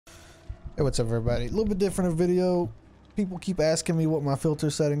Hey, what's up everybody? A little bit different video. People keep asking me what my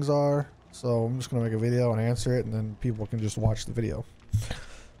filter settings are, so I'm just gonna make a video and answer it, and then people can just watch the video.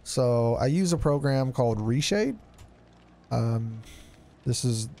 So I use a program called Reshade. This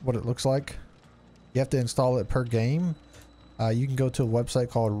is what it looks like. You have to install it per game. You can go to a website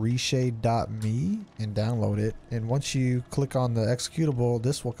called reshade.me and download it, and once you click on the executable,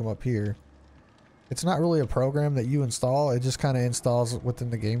 this will come up here. It's not really a program that you install, it just kind of installs within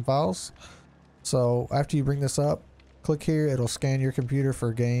the game files. So after you bring this up, click here, it'll scan your computer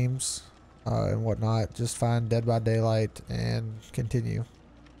for games and whatnot. Just find Dead by Daylight and continue.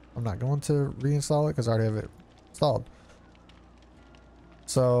 I'm not going to reinstall it because I already have it installed.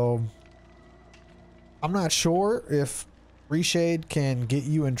 So I'm not sure if Reshade can get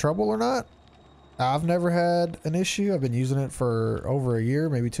you in trouble or not. I've never had an issue. I've been using it for over a year,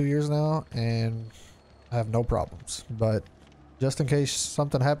 maybe 2 years now, and I have no problems. But just in case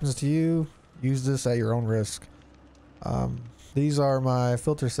something happens to you, use this at your own risk. These are my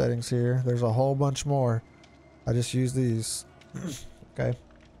filter settings here. There's a whole bunch more. I just use these. Okay,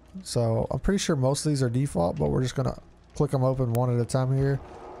 so I'm pretty sure most of these are default, but we're just gonna click them open one at a time here,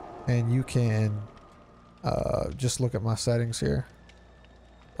 and you can just look at my settings here.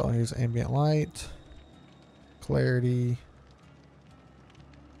 So here's ambient light, clarity,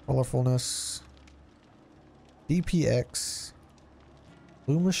 colorfulness, DPX,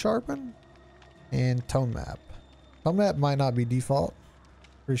 luma sharpen, and tone map. Tone map might not be default.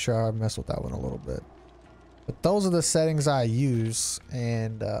 Pretty sure I messed with that one a little bit. But those are the settings I use,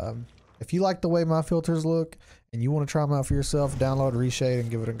 and if you like the way my filters look and you want to try them out for yourself, download Reshade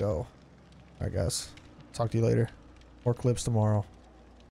and give it a go. Alright guys, talk to you later. More clips tomorrow.